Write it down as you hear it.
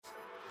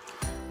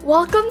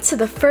Welcome to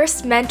the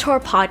First Mentor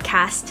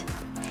Podcast.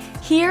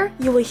 Here,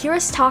 you will hear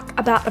us talk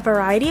about a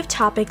variety of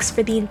topics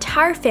for the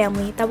entire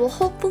family that will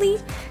hopefully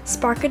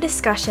spark a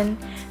discussion,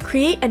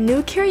 create a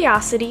new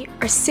curiosity,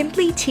 or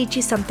simply teach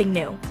you something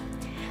new.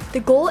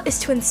 The goal is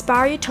to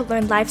inspire you to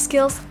learn life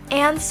skills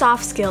and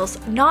soft skills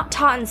not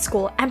taught in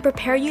school and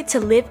prepare you to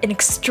live an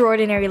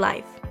extraordinary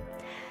life.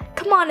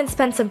 Come on and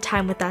spend some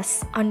time with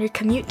us on your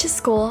commute to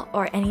school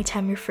or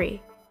anytime you're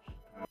free.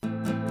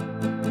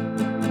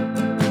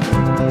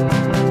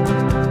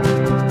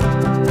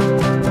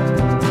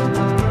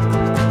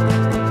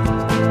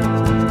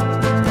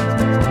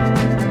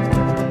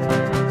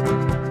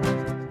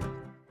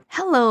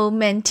 Hello,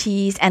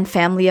 mentees and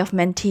family of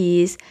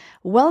mentees.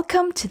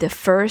 Welcome to the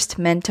First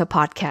Mentor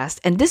Podcast,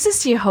 and this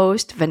is your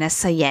host,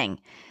 Vanessa Yang.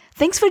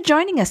 Thanks for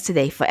joining us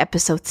today for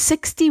episode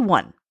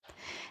 61.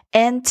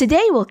 And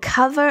today we'll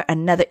cover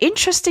another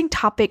interesting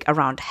topic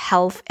around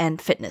health and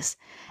fitness,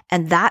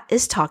 and that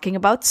is talking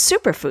about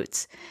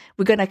superfoods.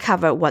 We're going to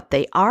cover what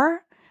they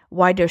are,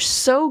 why they're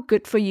so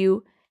good for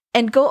you,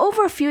 and go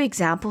over a few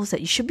examples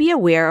that you should be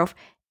aware of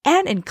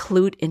and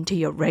include into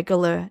your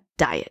regular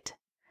diet.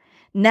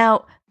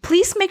 Now,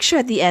 please make sure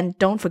at the end,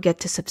 don't forget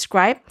to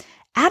subscribe,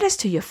 add us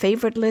to your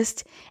favorite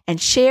list,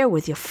 and share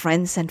with your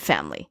friends and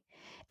family.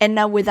 And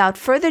now, without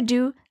further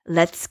ado,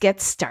 let's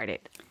get started.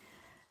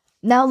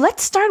 Now,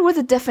 let's start with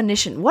a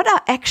definition. What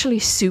are actually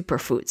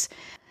superfoods?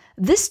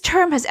 This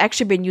term has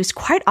actually been used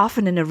quite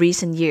often in the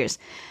recent years,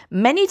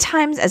 many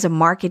times as a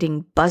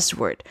marketing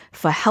buzzword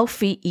for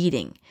healthy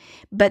eating.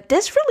 But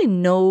there's really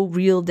no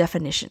real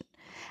definition.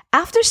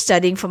 After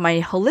studying for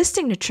my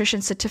holistic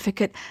nutrition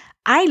certificate,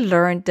 I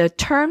learned the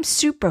term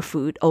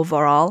superfood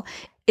overall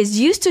is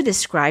used to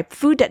describe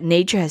food that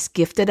nature has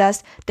gifted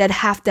us that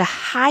have the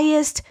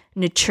highest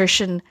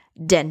nutrition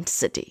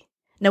density.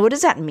 Now, what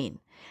does that mean?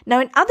 Now,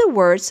 in other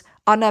words,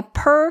 on a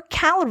per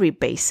calorie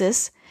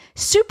basis,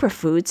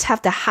 superfoods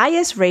have the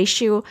highest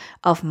ratio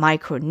of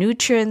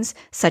micronutrients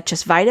such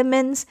as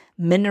vitamins,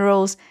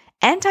 minerals,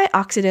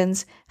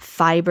 antioxidants,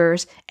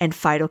 fibers, and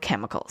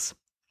phytochemicals.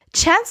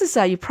 Chances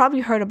are you probably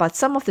heard about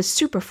some of the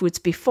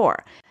superfoods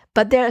before,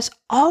 but there's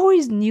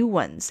always new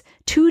ones,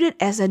 touted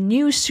as a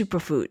new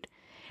superfood,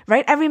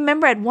 right? I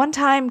remember at one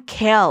time,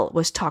 kale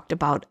was talked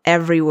about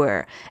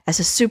everywhere as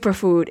a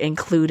superfood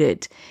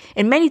included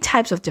in many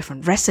types of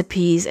different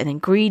recipes and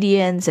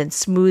ingredients and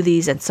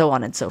smoothies and so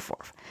on and so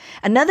forth.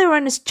 Another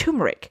one is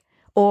turmeric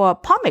or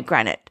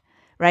pomegranate,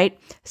 right?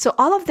 So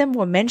all of them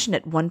were mentioned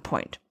at one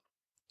point.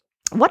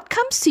 What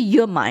comes to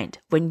your mind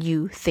when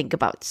you think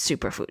about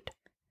superfood?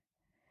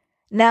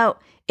 Now,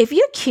 if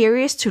you're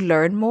curious to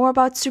learn more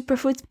about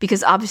superfoods,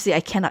 because obviously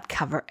I cannot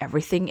cover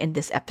everything in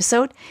this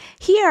episode,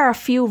 here are a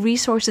few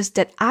resources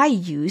that I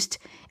used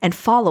and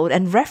followed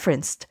and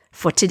referenced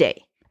for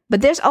today.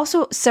 But there's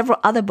also several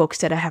other books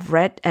that I have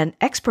read and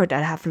experts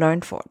that I have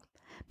learned from.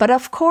 But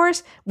of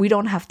course, we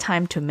don't have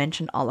time to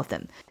mention all of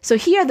them. So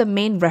here are the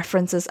main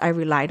references I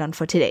relied on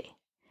for today.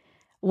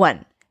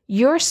 1.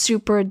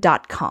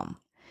 YourSuper.com.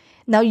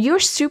 Now,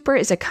 YourSuper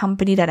is a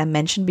company that I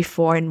mentioned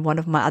before in one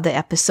of my other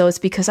episodes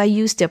because I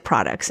use their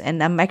products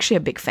and I'm actually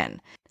a big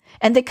fan.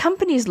 And the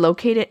company is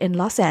located in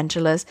Los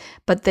Angeles,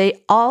 but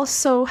they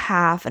also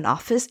have an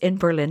office in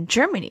Berlin,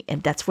 Germany,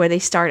 and that's where they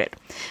started.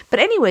 But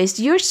anyways,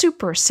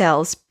 YourSuper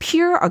sells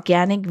pure,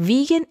 organic,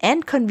 vegan,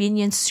 and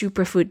convenient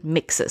superfood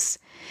mixes.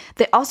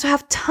 They also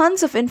have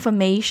tons of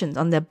information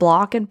on their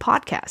blog and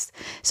podcast.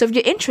 So if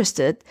you're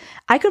interested,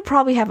 I could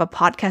probably have a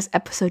podcast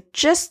episode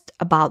just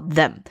about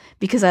them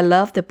because I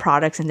love the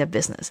products and their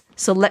business.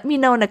 So let me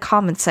know in the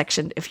comment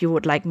section if you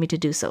would like me to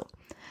do so.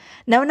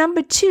 Now,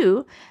 number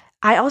 2,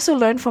 I also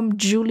learned from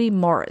Julie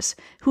Morris,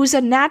 who's a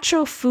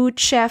natural food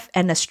chef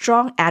and a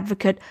strong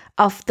advocate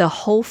of the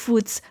whole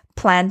foods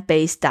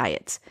plant-based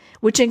diets,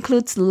 which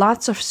includes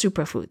lots of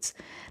superfoods.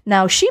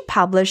 Now, she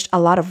published a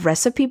lot of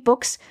recipe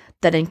books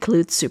that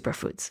include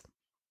superfoods.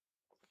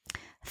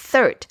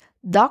 3rd,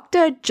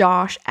 Dr.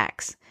 Josh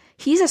Axe.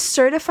 He's a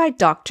certified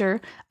doctor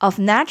of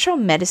natural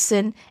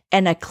medicine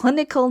and a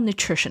clinical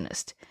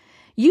nutritionist.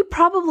 You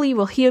probably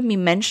will hear me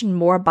mention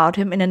more about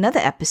him in another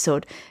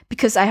episode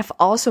because I have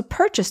also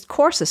purchased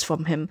courses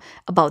from him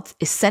about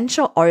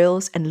essential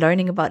oils and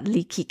learning about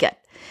leaky gut.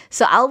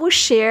 So I will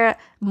share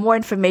more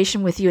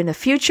information with you in the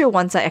future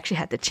once I actually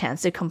had the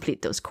chance to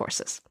complete those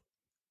courses.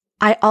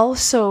 I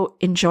also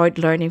enjoyed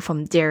learning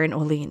from Darin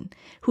Olien,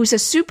 who's a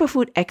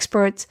superfood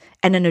expert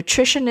and a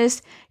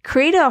nutritionist,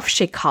 creator of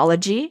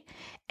Shakeology,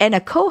 and a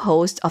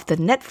co-host of the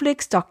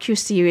Netflix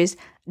docuseries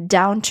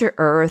Down to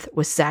Earth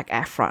with Zac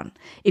Efron.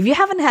 If you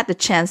haven't had the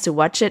chance to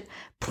watch it,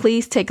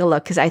 please take a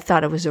look because I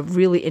thought it was a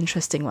really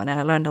interesting one and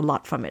I learned a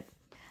lot from it.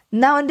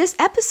 Now, in this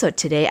episode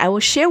today, I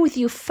will share with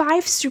you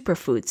 5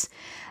 superfoods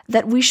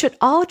that we should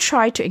all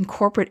try to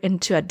incorporate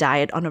into a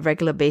diet on a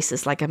regular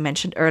basis, like I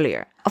mentioned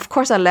earlier. Of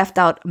course, I left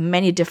out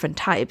many different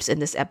types in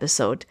this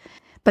episode,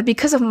 but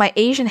because of my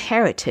Asian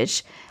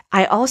heritage,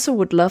 I also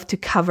would love to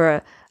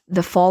cover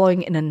the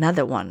following in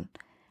another one,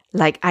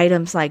 like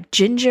items like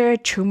ginger,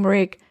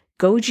 turmeric,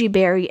 goji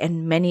berry,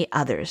 and many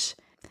others.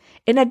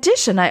 In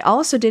addition, I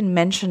also didn't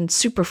mention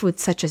superfoods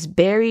such as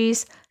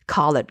berries,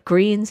 collard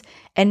greens,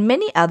 and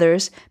many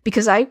others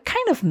because I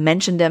kind of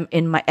mentioned them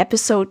in my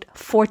episode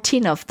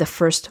 14 of the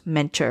First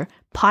Mentor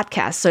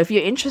podcast. So if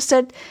you're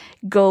interested,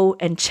 go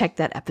and check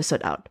that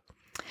episode out.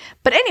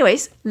 But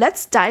anyways,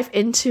 let's dive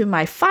into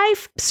my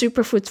 5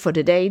 superfoods for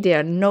today. They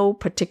are no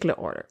particular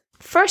order.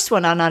 First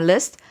one on our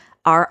list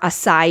are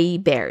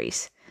acai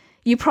berries.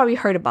 You probably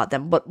heard about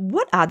them, but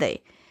what are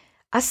they?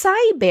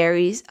 Acai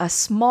berries are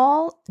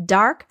small,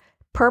 dark,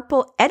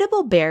 purple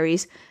edible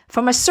berries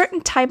from a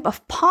certain type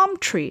of palm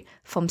tree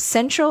from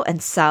Central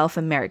and South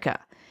America,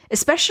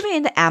 especially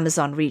in the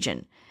Amazon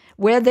region,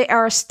 where they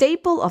are a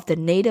staple of the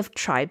native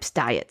tribes'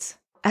 diets.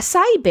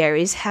 Acai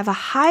berries have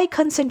a high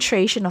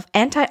concentration of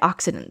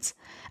antioxidants,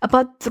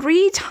 about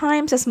 3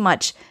 times as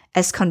much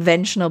as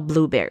conventional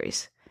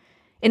blueberries.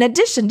 In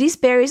addition, these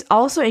berries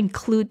also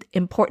include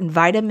important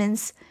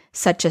vitamins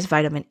such as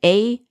vitamin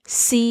A,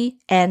 C,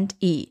 and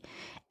E,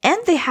 and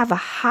they have a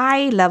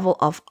high level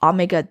of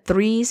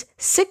omega-3s,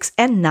 6,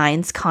 and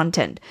 9s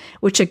content,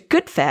 which are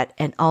good fat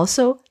and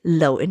also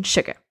low in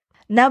sugar.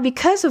 Now,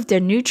 because of their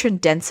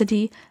nutrient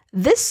density,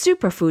 this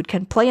superfood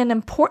can play an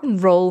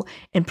important role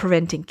in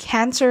preventing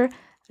cancer,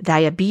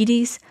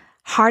 diabetes,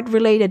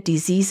 heart-related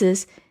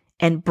diseases,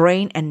 and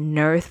brain and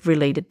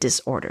nerve-related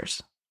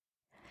disorders.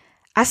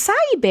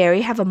 Acai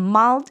berry have a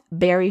mild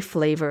berry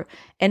flavor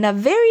and are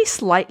very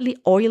slightly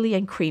oily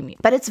and creamy,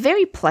 but it's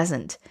very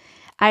pleasant.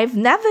 I've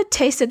never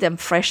tasted them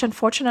fresh,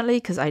 unfortunately,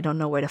 because I don't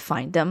know where to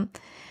find them.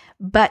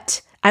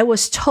 But I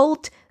was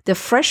told the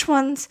fresh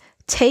ones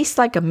taste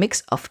like a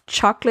mix of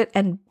chocolate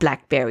and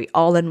blackberry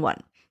all in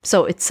one.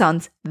 So it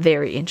sounds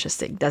very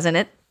interesting, doesn't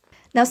it?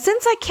 Now,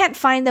 since I can't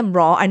find them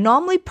raw, I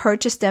normally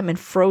purchase them in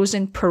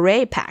frozen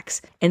puree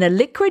packs in a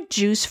liquid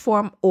juice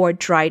form or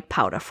dried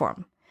powder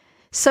form.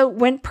 So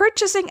when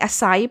purchasing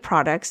acai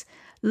products,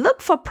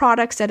 look for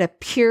products that are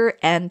pure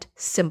and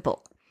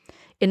simple.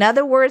 In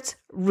other words,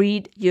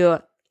 read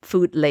your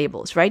food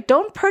labels, right?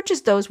 Don't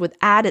purchase those with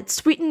added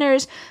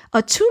sweeteners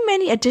or too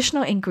many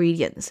additional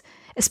ingredients,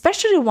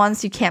 especially the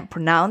ones you can't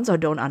pronounce or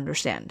don't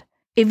understand.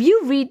 If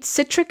you read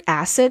citric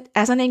acid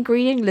as an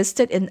ingredient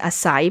listed in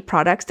acai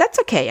products, that's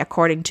okay,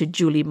 according to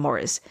Julie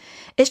Morris.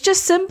 It's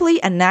just simply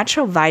a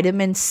natural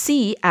vitamin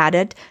C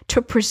added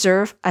to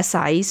preserve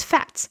acai's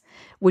fats,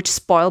 which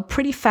spoil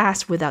pretty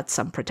fast without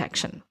some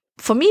protection.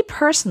 For me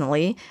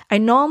personally, I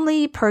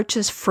normally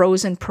purchase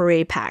frozen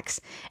puree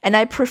packs, and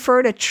I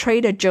prefer the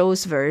Trader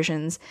Joe's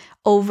versions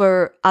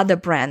over other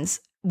brands,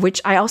 which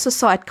I also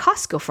saw at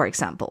Costco, for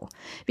example,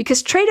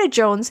 because Trader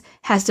Joe's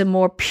has the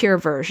more pure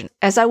version.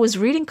 As I was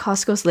reading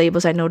Costco's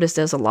labels, I noticed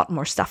there's a lot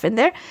more stuff in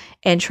there,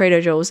 and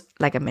Trader Joe's,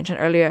 like I mentioned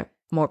earlier,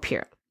 more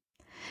pure.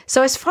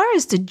 So as far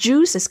as the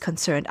juice is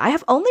concerned, I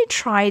have only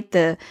tried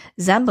the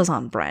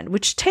Zambazon brand,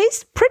 which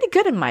tastes pretty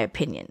good in my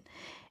opinion.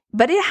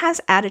 But it has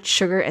added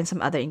sugar and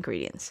some other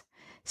ingredients.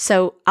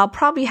 So I'll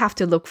probably have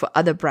to look for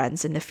other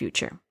brands in the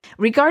future.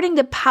 Regarding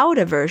the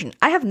powder version,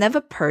 I have never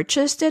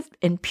purchased it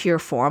in pure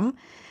form,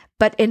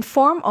 but in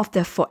form of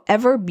the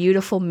Forever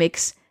Beautiful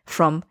mix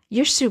from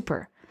Your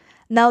Super.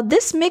 Now,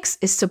 this mix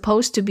is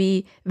supposed to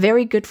be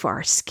very good for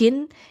our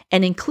skin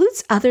and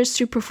includes other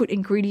superfood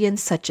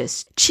ingredients such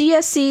as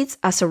chia seeds,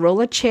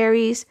 acerola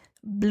cherries,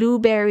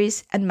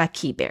 blueberries, and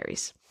maqui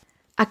berries.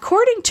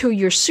 According to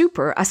Your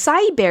Super,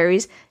 acai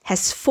berries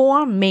has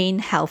 4 main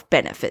health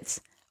benefits.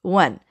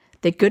 1,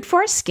 they're good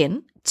for our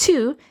skin.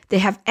 2, they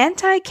have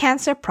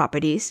anti-cancer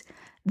properties.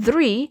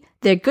 3,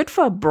 they're good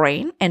for our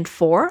brain. And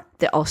 4,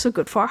 they're also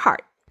good for our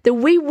heart. The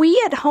way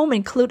we at home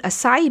include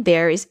acai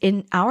berries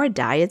in our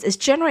diets is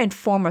generally in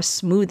form of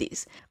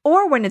smoothies.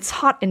 Or when it's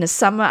hot in the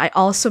summer, I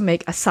also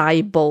make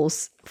acai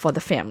bowls for the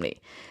family.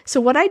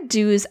 So what I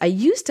do is I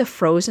use the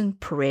frozen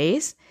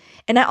purees,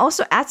 and I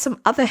also add some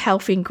other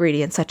healthy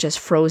ingredients such as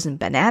frozen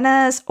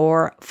bananas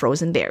or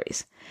frozen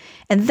berries.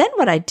 And then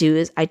what I do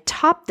is I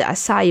top the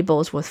acai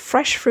bowls with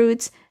fresh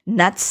fruits,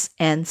 nuts,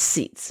 and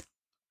seeds.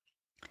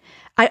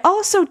 I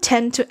also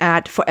tend to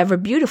add Forever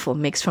Beautiful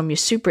mix from Your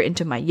Super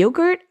into my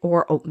yogurt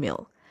or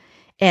oatmeal.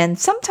 And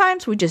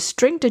sometimes we just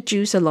drink the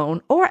juice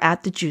alone or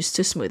add the juice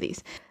to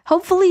smoothies.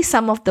 Hopefully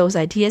some of those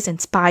ideas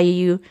inspire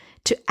you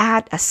to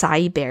add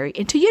acai berry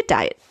into your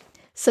diet.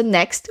 So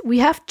next we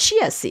have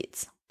chia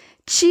seeds.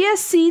 Chia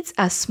seeds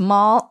are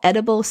small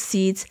edible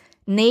seeds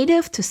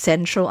native to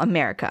Central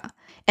America,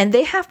 and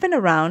they have been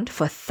around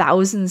for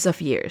thousands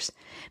of years,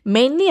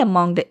 mainly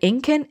among the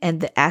Incan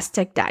and the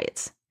Aztec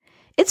diets.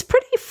 It's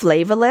pretty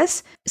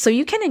flavorless, so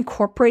you can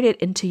incorporate it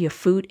into your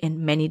food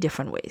in many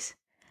different ways.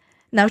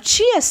 Now,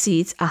 chia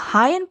seeds are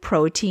high in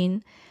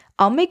protein,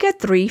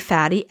 omega-3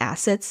 fatty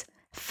acids,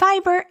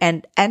 fiber,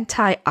 and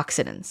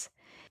antioxidants.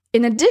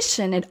 In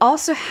addition, it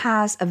also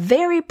has a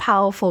very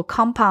powerful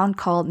compound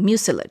called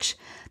mucilage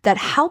that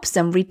helps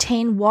them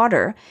retain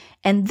water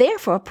and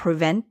therefore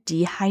prevent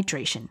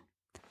dehydration.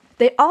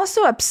 They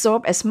also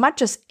absorb as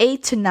much as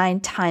 8 to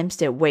 9 times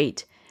their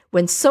weight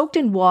when soaked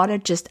in water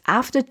just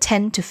after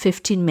 10 to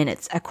 15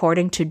 minutes,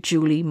 according to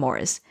Julie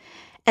Morris.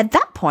 At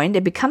that point,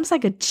 it becomes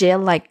like a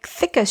gel-like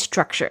thicker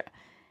structure.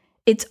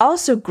 It's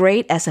also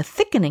great as a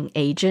thickening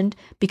agent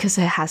because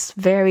it has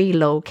very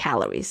low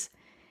calories.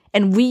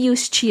 And we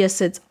use chia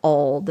seeds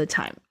all the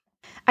time.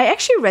 I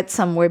actually read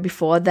somewhere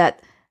before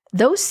that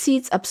those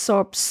seeds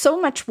absorb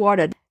so much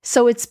water,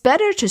 so it's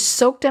better to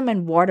soak them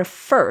in water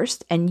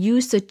first and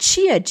use the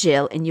chia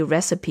gel in your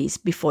recipes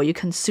before you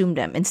consume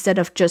them instead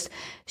of just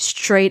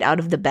straight out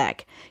of the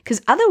bag.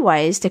 Because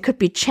otherwise, there could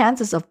be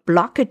chances of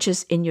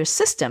blockages in your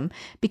system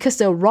because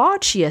the raw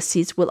chia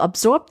seeds will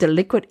absorb the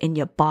liquid in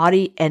your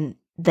body and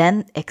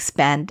then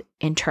expand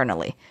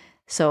internally.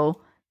 So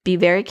be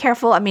very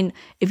careful. I mean,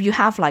 if you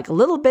have like a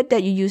little bit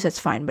that you use, that's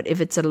fine. But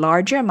if it's a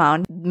larger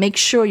amount, make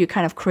sure you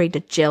kind of create the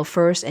gel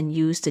first and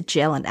use the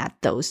gel and add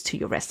those to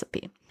your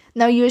recipe.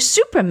 Now, your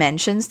super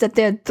mentions that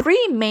there are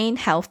 3 main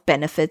health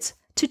benefits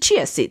to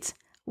chia seeds.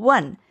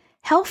 1,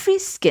 healthy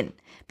skin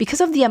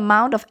because of the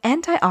amount of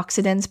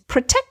antioxidants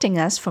protecting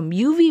us from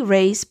UV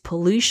rays,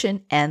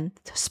 pollution, and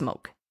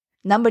smoke.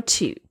 Number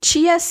 2,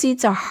 chia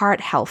seeds are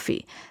heart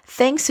healthy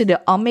thanks to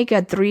the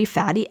omega-3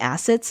 fatty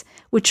acids,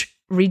 which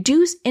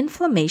reduce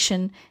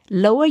inflammation,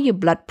 lower your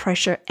blood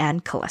pressure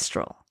and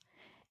cholesterol.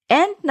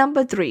 And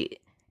number 3,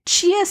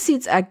 chia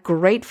seeds are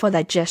great for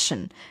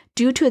digestion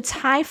due to its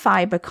high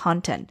fiber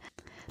content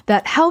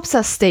that helps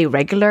us stay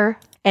regular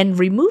and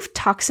remove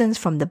toxins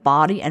from the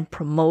body and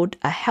promote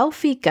a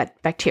healthy gut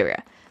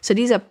bacteria. So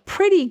these are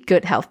pretty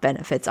good health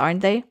benefits,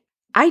 aren't they?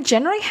 I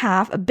generally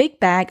have a big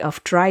bag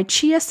of dried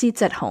chia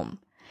seeds at home.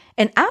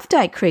 And after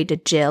I create the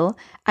gel,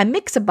 I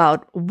mix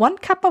about 1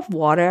 cup of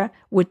water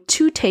with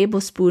 2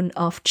 tablespoons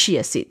of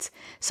chia seeds.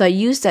 So I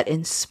use that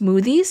in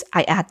smoothies,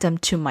 I add them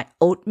to my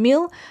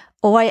oatmeal,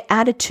 or I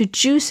add it to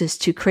juices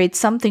to create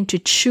something to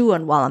chew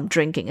on while I'm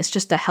drinking. It's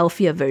just a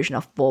healthier version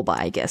of boba,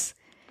 I guess.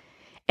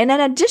 And in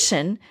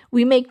addition,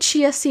 we make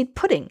chia seed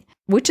pudding,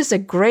 which is a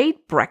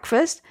great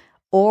breakfast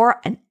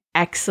or an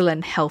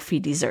excellent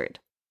healthy dessert.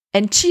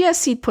 And chia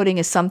seed pudding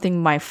is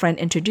something my friend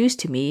introduced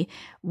to me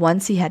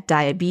once he had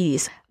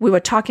diabetes. We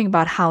were talking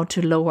about how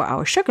to lower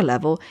our sugar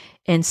level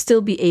and still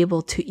be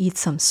able to eat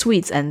some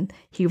sweets, and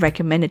he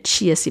recommended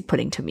chia seed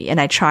pudding to me, and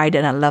I tried it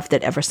and I loved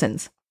it ever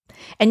since.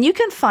 And you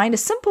can find a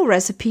simple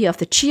recipe of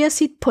the chia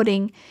seed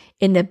pudding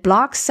in the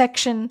blog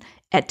section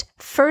at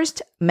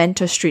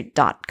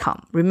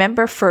firstmentorstreet.com.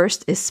 Remember,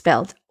 first is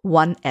spelled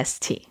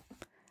 1ST.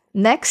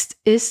 Next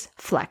is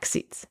flax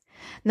seeds.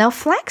 Now,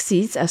 flax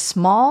seeds are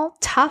small,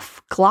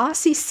 tough,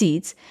 glossy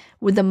seeds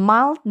with a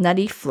mild,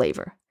 nutty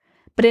flavor.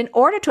 But in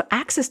order to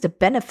access the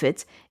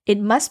benefits, it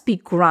must be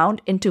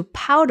ground into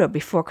powder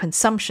before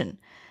consumption.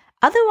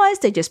 Otherwise,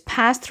 they just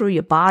pass through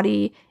your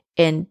body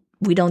and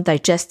we don't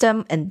digest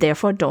them and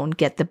therefore don't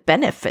get the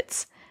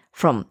benefits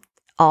from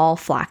all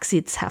flax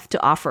seeds have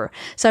to offer.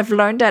 So I've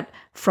learned that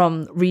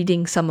from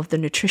reading some of the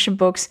nutrition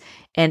books,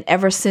 and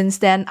ever since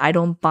then, I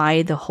don't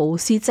buy the whole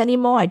seeds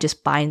anymore. I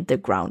just buy the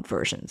ground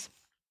versions.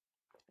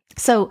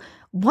 So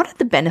what are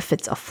the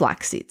benefits of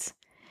flax seeds?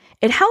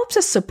 It helps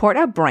us support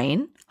our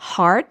brain,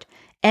 heart,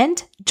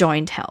 and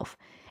joint health.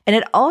 And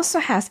it also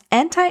has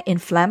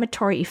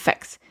anti-inflammatory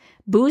effects,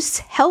 boosts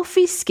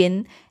healthy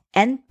skin,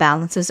 and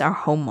balances our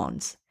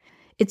hormones.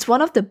 It's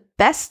one of the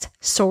best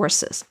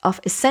sources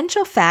of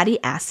essential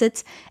fatty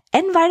acids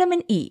and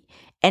vitamin E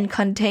and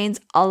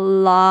contains a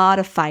lot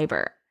of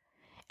fiber.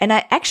 And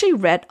I actually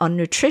read on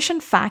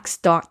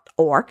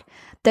nutritionfacts.org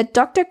that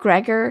Dr.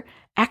 Greger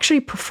actually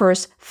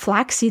prefers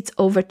flax seeds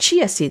over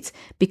chia seeds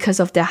because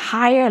of their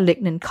higher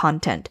lignin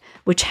content,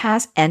 which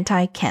has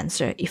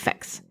anti-cancer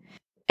effects.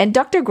 And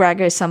Dr.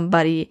 Greger is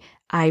somebody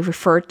I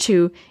referred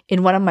to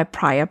in one of my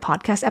prior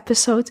podcast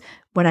episodes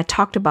when I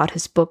talked about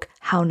his book,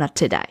 How Not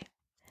to Die.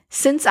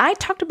 Since I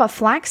talked about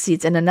flax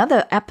seeds in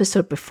another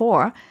episode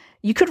before,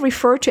 you could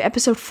refer to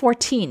episode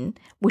 14,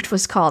 which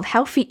was called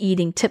Healthy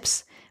Eating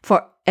Tips,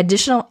 for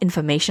additional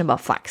information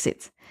about flax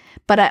seeds.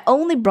 But I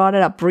only brought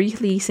it up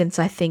briefly since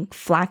I think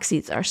flax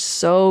seeds are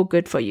so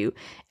good for you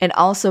and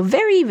also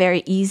very,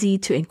 very easy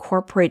to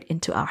incorporate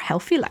into our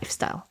healthy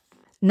lifestyle.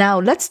 Now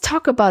let's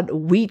talk about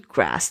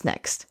wheatgrass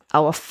next,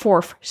 our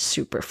 4th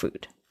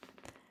superfood.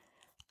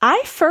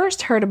 I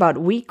first heard about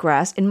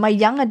wheatgrass in my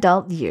young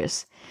adult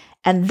years,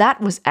 and that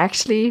was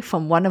actually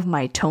from one of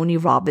my Tony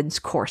Robbins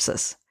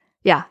courses.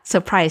 Yeah,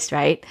 surprised,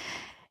 right?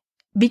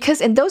 Because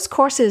in those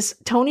courses,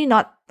 Tony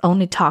not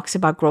only talks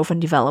about growth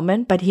and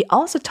development, but he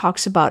also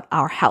talks about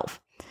our health.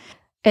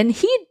 And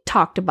he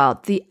talked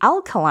about the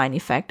alkaline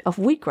effect of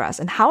wheatgrass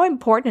and how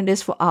important it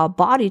is for our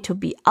body to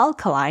be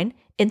alkaline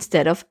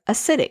instead of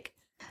acidic.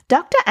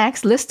 Dr.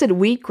 Axe listed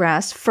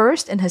wheatgrass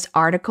first in his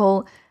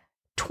article,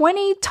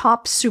 20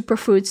 Top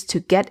Superfoods to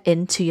Get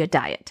Into Your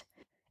Diet.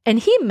 And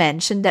he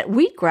mentioned that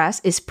wheatgrass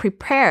is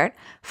prepared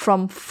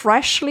from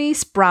freshly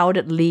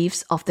sprouted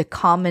leaves of the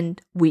common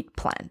wheat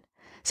plant.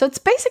 So it's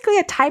basically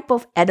a type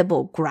of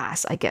edible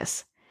grass, I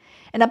guess.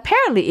 And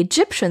apparently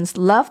Egyptians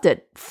loved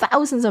it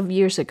thousands of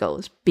years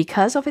ago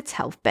because of its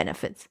health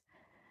benefits.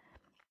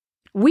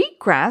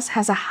 Wheatgrass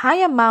has a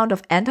high amount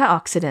of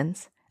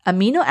antioxidants,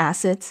 amino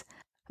acids,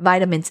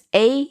 vitamins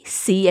A,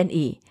 C, and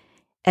E,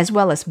 as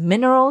well as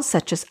minerals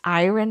such as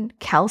iron,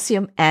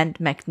 calcium, and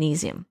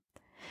magnesium.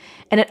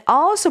 And it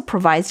also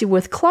provides you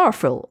with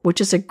chlorophyll,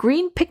 which is a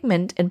green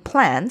pigment in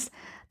plants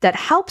that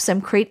helps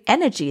them create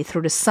energy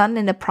through the sun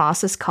in a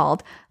process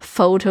called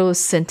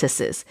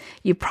photosynthesis.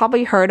 You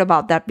probably heard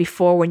about that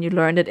before when you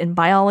learned it in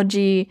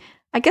biology,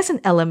 I guess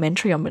in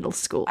elementary or middle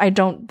school. I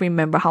don't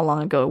remember how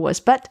long ago it was,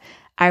 but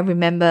I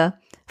remember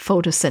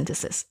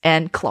photosynthesis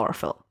and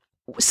chlorophyll.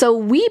 So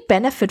we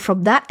benefit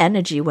from that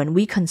energy when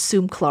we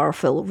consume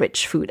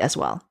chlorophyll-rich food as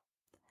well.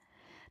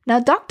 Now,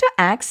 Dr.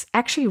 Axe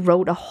actually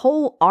wrote a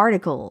whole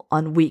article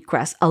on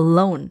wheatgrass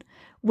alone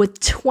with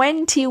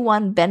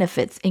 21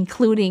 benefits,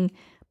 including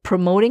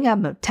promoting our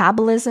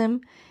metabolism,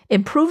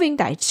 improving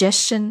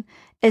digestion,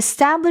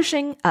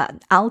 establishing an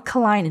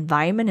alkaline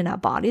environment in our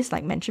bodies,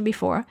 like mentioned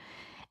before,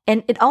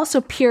 and it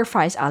also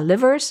purifies our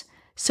livers,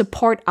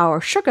 support our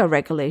sugar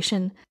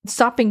regulation,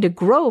 stopping the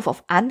growth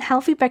of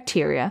unhealthy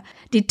bacteria,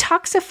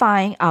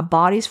 detoxifying our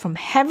bodies from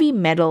heavy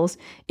metals,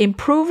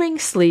 improving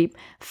sleep,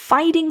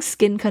 fighting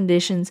skin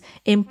conditions,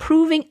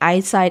 improving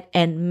eyesight,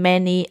 and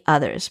many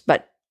others.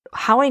 But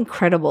how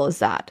incredible is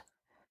that?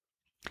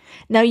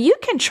 Now you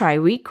can try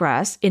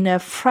wheatgrass in a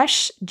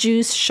fresh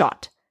juice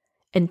shot,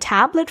 in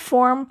tablet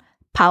form,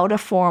 powder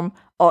form,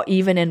 or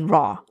even in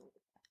raw,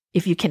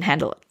 if you can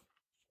handle it.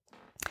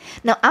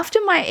 Now, after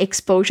my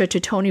exposure to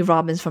Tony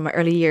Robbins from my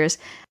early years,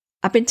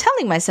 I've been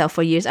telling myself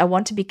for years I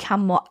want to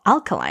become more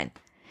alkaline,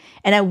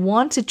 and I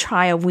want to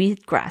try a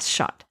wheatgrass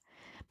shot.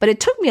 But it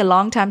took me a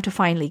long time to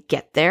finally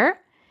get there.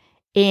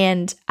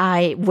 And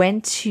I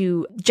went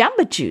to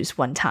Jamba Juice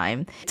one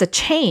time. It's a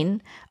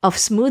chain of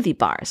smoothie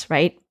bars,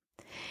 right?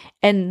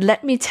 And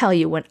let me tell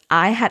you, when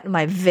I had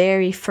my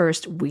very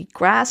first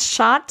wheatgrass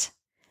shot,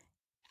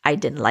 I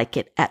didn't like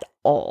it at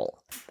all.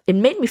 It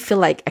made me feel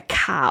like a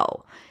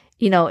cow.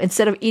 You know,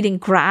 instead of eating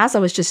grass, I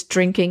was just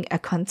drinking a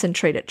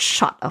concentrated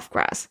shot of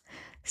grass.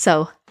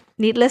 So,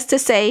 needless to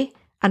say,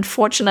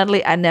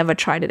 unfortunately, I never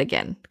tried it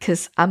again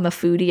because I'm a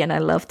foodie and I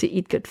love to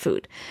eat good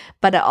food.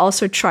 But I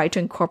also try to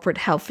incorporate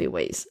healthy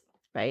ways,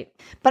 right?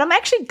 But I'm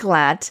actually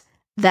glad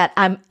that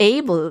I'm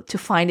able to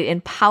find it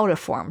in powder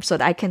form so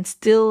that I can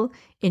still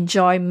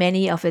enjoy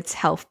many of its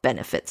health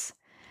benefits.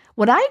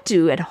 What I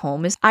do at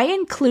home is I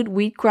include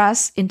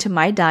wheatgrass into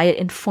my diet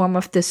in form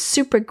of the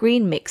Super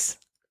Green Mix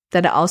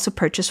that I also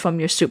purchased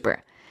from your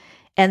super.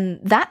 And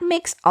that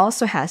mix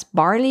also has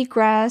barley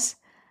grass,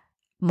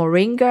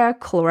 moringa,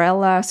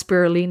 chlorella,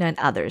 spirulina, and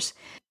others.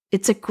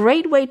 It's a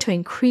great way to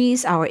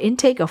increase our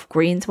intake of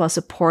greens while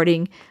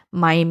supporting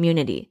my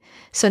immunity.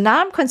 So now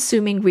I'm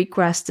consuming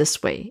wheatgrass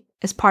this way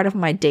as part of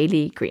my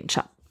daily green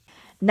shot.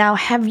 Now,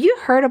 have you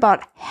heard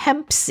about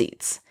hemp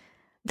seeds?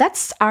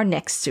 That's our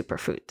next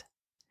superfood.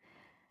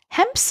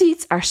 Hemp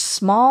seeds are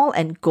small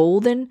and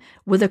golden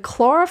with a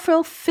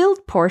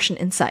chlorophyll-filled portion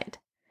inside.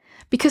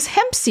 Because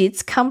hemp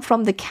seeds come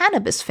from the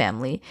cannabis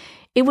family,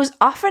 it was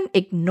often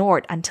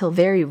ignored until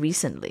very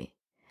recently.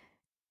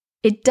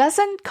 It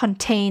doesn't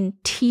contain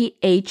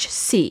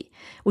THC,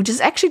 which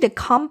is actually the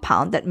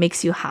compound that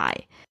makes you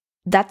high.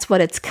 That's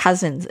what its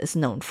cousin is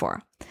known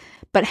for.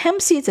 But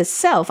hemp seeds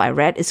itself, I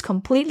read, is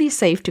completely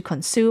safe to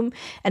consume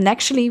and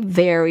actually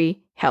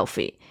very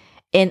healthy.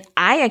 And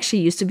I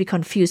actually used to be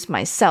confused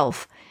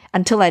myself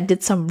until I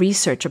did some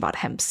research about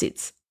hemp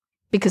seeds,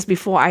 because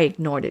before I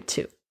ignored it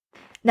too.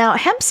 Now,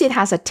 hemp seed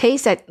has a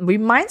taste that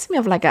reminds me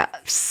of like a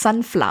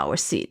sunflower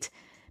seed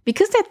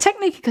because they're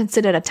technically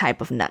considered a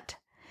type of nut.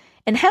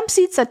 And hemp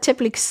seeds are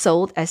typically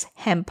sold as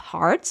hemp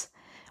hearts,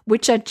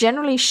 which are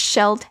generally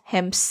shelled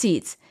hemp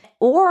seeds,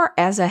 or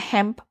as a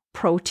hemp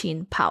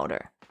protein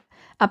powder.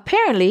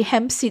 Apparently,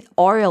 hemp seed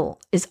oil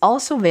is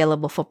also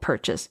available for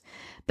purchase.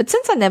 But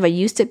since I never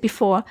used it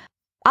before,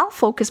 I'll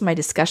focus my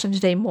discussion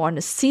today more on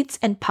the seeds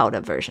and powder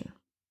version.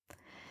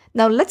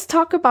 Now let's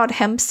talk about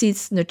hemp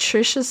seeds'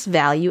 nutritious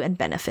value and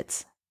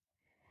benefits.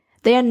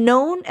 They are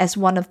known as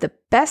one of the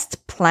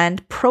best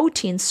plant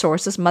protein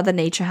sources Mother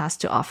Nature has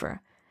to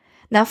offer.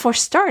 Now for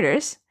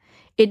starters,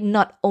 it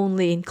not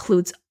only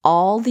includes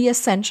all the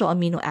essential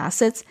amino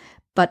acids,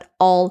 but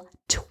all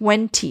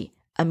 20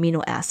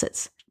 amino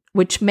acids,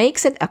 which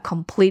makes it a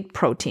complete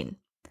protein.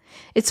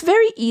 It's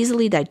very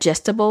easily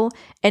digestible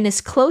and is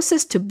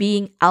closest to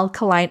being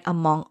alkaline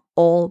among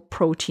all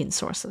protein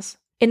sources.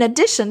 In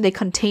addition, they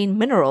contain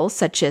minerals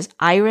such as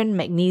iron,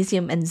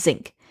 magnesium, and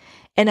zinc,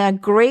 and are a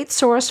great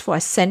source for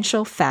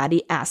essential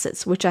fatty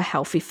acids, which are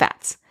healthy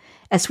fats,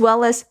 as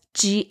well as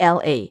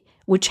GLA,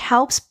 which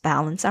helps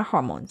balance our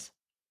hormones.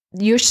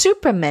 Your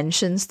super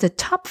mentions the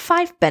top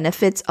 5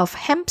 benefits of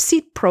hemp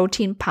seed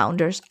protein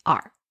powders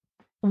are: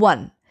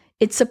 1.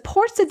 It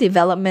supports the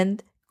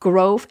development,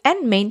 growth,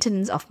 and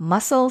maintenance of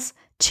muscles,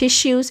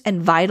 tissues,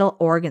 and vital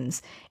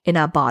organs in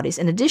our bodies,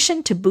 in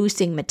addition to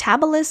boosting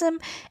metabolism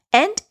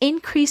and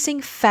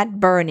increasing fat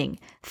burning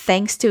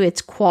thanks to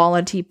its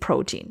quality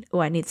protein. Oh,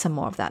 I need some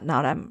more of that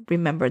now that I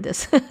remember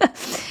this.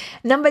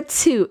 Number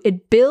 2,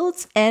 it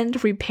builds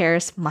and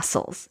repairs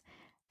muscles.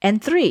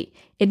 And 3,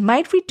 it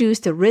might reduce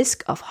the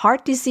risk of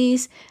heart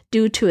disease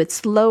due to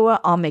its lower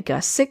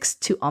omega-6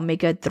 to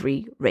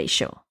omega-3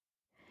 ratio.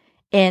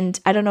 And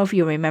I don't know if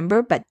you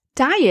remember, but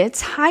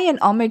diets high in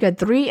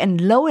omega-3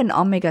 and low in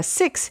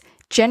omega-6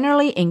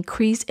 generally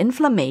increase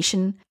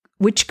inflammation,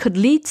 which could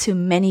lead to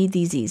many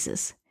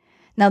diseases.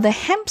 Now, the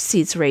hemp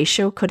seeds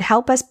ratio could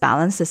help us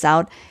balance this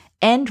out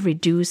and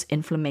reduce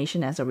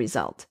inflammation as a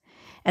result.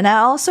 And I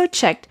also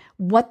checked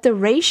what the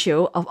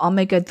ratio of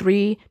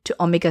omega-3 to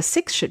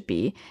omega-6 should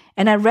be,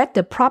 and I read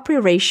the proper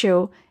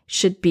ratio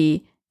should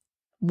be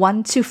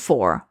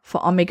 1:4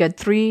 for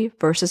omega-3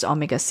 versus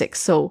omega-6.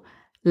 So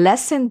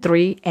less than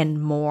 3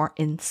 and more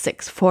in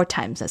 6, 4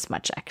 times as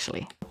much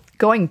actually.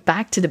 Going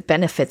back to the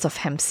benefits of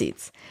hemp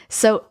seeds.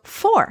 So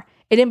 4,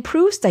 it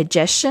improves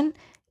digestion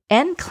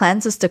and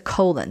cleanses the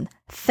colon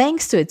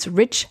thanks to its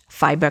rich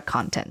fiber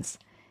contents.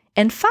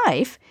 And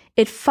 5,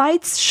 it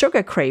fights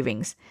sugar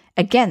cravings.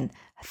 Again,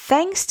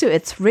 thanks to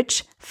its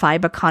rich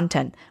fiber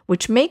content,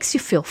 which makes you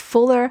feel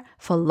fuller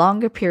for a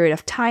longer period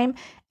of time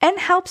and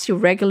helps you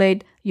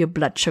regulate your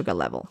blood sugar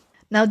level.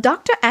 Now,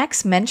 Dr.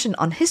 Axe mentioned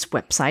on his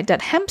website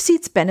that hemp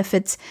seeds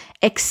benefits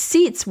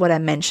exceeds what I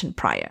mentioned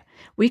prior.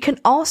 We can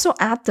also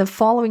add the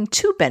following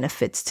 2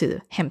 benefits to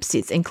hemp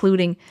seeds,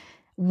 including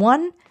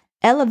 1,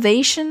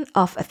 elevation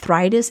of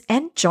arthritis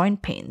and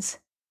joint pains.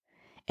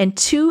 And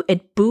 2,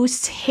 it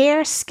boosts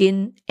hair,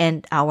 skin,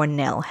 and our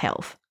nail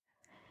health.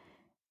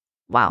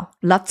 Wow,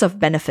 lots of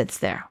benefits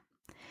there.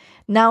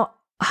 Now,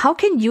 how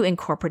can you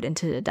incorporate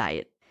into the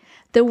diet?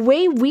 The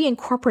way we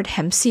incorporate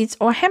hemp seeds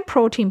or hemp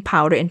protein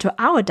powder into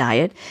our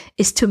diet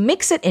is to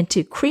mix it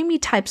into creamy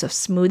types of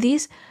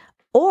smoothies,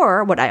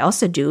 or what I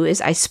also do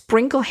is I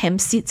sprinkle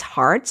hemp seeds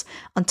hearts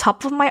on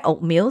top of my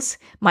oatmeals,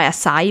 my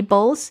acai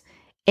bowls,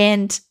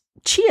 and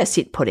chia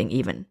seed pudding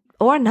even.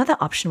 Or another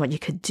option, what you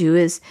could do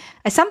is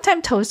I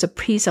sometimes toast a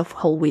piece of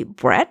whole wheat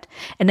bread.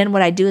 And then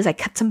what I do is I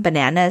cut some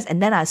bananas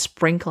and then I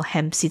sprinkle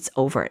hemp seeds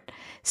over it.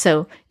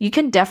 So you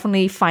can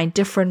definitely find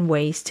different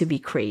ways to be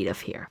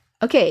creative here.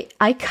 Okay,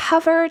 I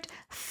covered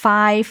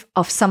 5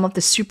 of some of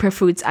the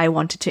superfoods I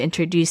wanted to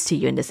introduce to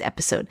you in this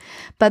episode.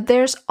 But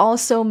there's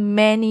also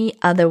many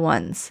other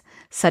ones,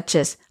 such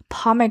as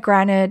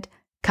pomegranate,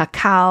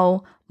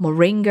 cacao,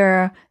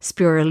 moringa,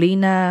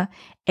 spirulina,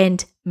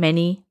 and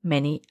many,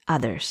 many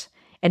others.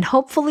 And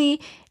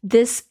hopefully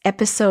this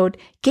episode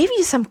gave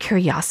you some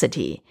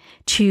curiosity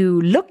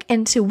to look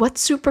into what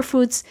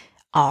superfoods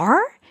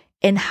are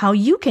and how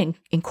you can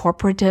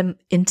incorporate them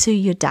into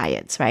your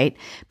diets, right?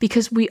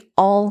 Because we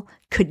all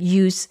could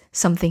use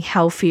something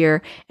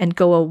healthier and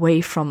go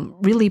away from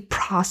really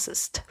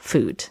processed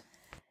food.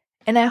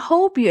 And I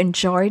hope you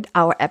enjoyed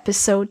our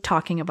episode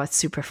talking about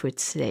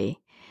superfoods today.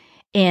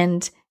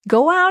 And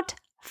go out,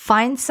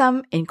 find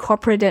some,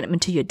 incorporate them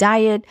into your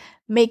diet,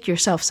 make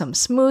yourself some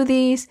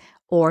smoothies,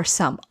 or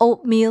some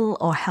oatmeal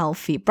or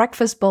healthy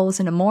breakfast bowls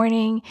in the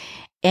morning,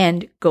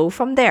 and go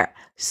from there.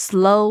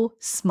 Slow,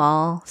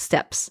 small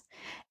steps.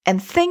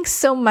 And thanks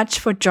so much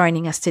for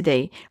joining us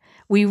today.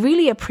 We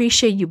really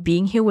appreciate you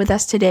being here with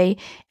us today,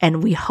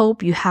 and we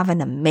hope you have an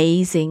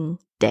amazing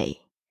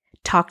day.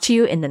 Talk to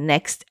you in the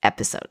next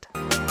episode.